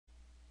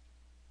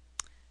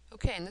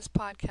Okay, in this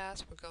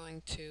podcast we're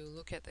going to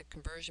look at the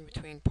conversion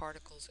between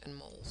particles and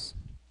moles.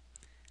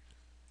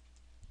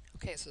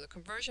 Okay, so the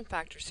conversion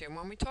factors here.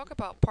 When we talk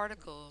about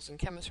particles in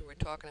chemistry, we're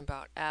talking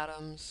about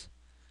atoms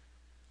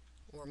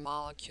or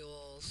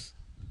molecules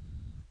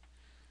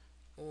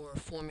or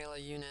formula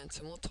units,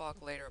 and we'll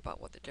talk later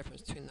about what the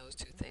difference between those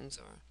two things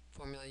are,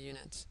 formula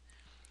units,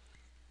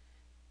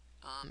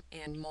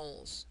 and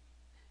moles.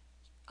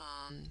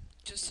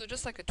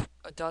 Just like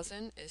a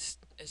dozen is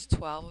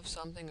 12 of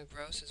something, a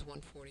gross is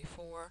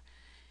 144.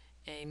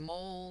 A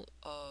mole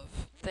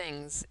of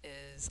things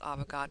is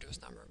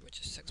Avogadro's number,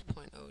 which is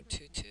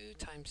 6.022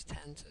 times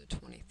 10 to the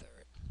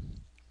 23rd.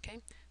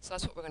 Okay, so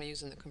that's what we're going to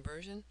use in the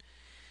conversion.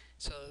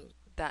 So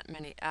that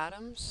many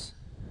atoms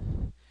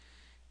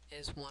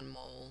is 1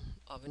 mole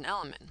of an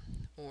element,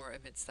 or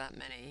if it's that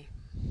many,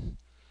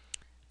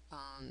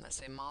 let's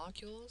say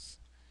molecules,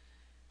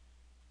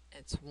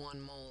 it's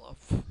 1 mole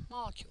of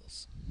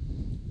molecules.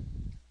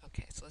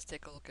 Okay, so let's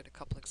take a look at a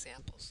couple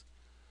examples.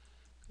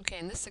 Okay,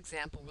 in this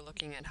example we're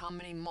looking at how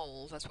many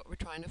moles, that's what we're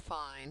trying to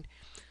find,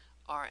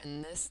 are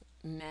in this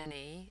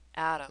many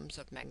atoms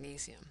of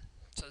magnesium.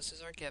 So this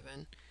is our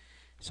given.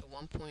 So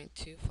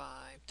 1.25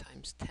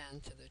 times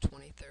 10 to the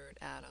 23rd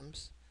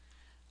atoms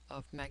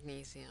of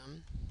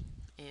magnesium.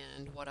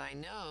 And what I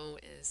know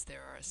is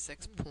there are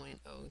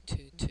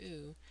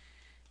 6.022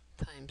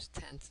 times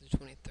 10 to the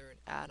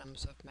 23rd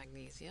atoms of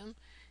magnesium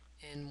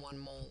in 1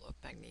 mole of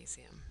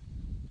magnesium.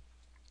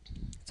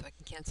 So I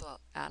can cancel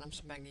out atoms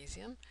of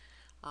magnesium.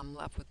 I'm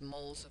left with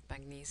moles of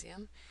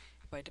magnesium.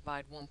 If I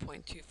divide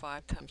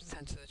 1.25 times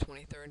 10 to the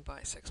 23rd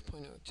by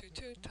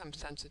 6.022 times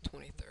 10 to the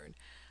 23rd,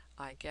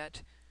 I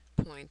get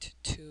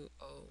 0.208.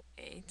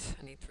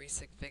 I need 3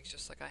 sig figs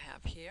just like I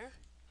have here.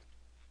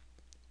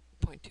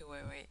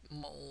 0.208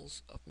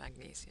 moles of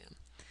magnesium.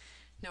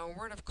 Now a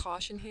word of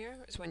caution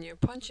here is when you're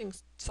punching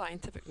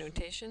scientific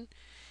notation,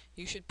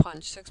 you should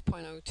punch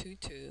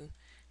 6.022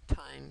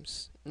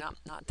 times,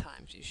 not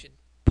times, you should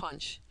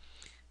punch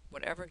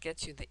whatever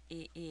gets you the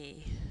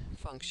EE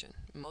function.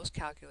 Most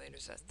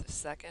calculators that's the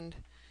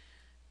second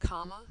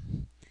comma,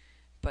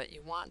 but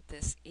you want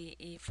this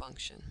EE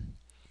function,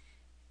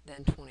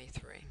 then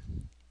 23.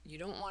 You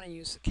don't want to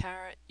use the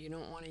caret, you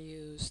don't want to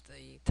use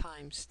the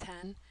times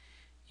 10,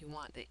 you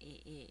want the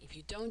EE. If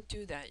you don't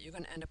do that, you're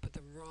going to end up with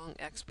the wrong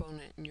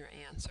exponent in your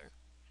answer.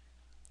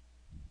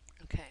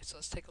 Okay, so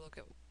let's take a look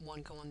at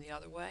one going the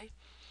other way.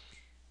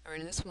 Or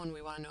in this one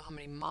we want to know how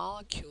many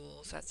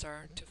molecules that's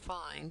our to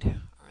find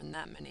are in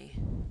that many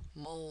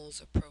moles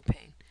of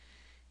propane,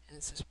 and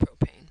this is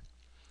propane.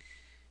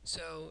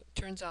 So it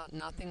turns out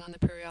nothing on the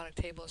periodic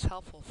table is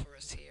helpful for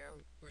us here.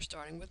 We're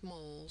starting with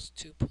moles,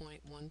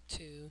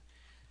 2.12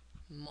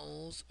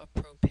 moles of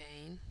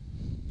propane,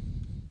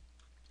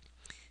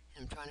 and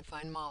I'm trying to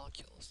find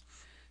molecules.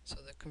 So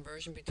the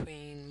conversion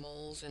between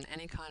moles and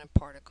any kind of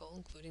particle,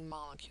 including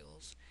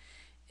molecules,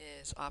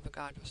 is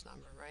Avogadro's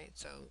number, right?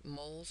 So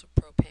moles of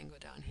propane go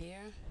down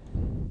here.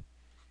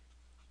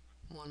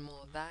 1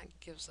 mole of that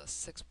gives us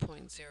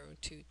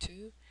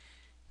 6.022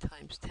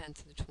 times 10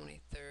 to the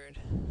 23rd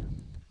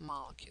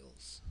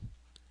molecules.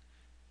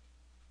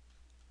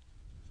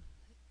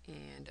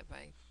 And if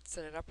I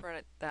set it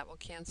upright, that will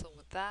cancel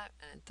with that,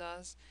 and it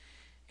does.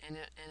 And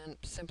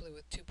simply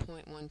with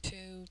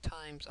 2.12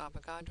 times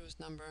Avogadro's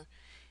number,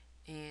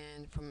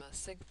 and from a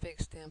sig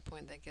fig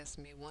standpoint, that gives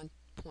me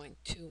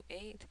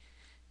 1.28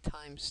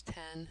 times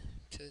 10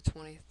 to the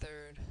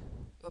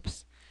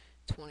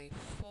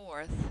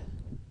 24th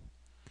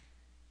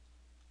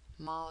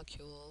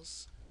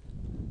molecules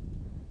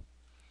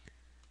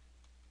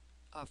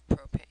of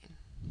propane.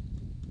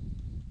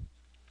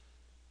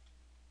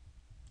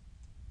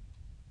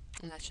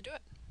 And that should do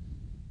it.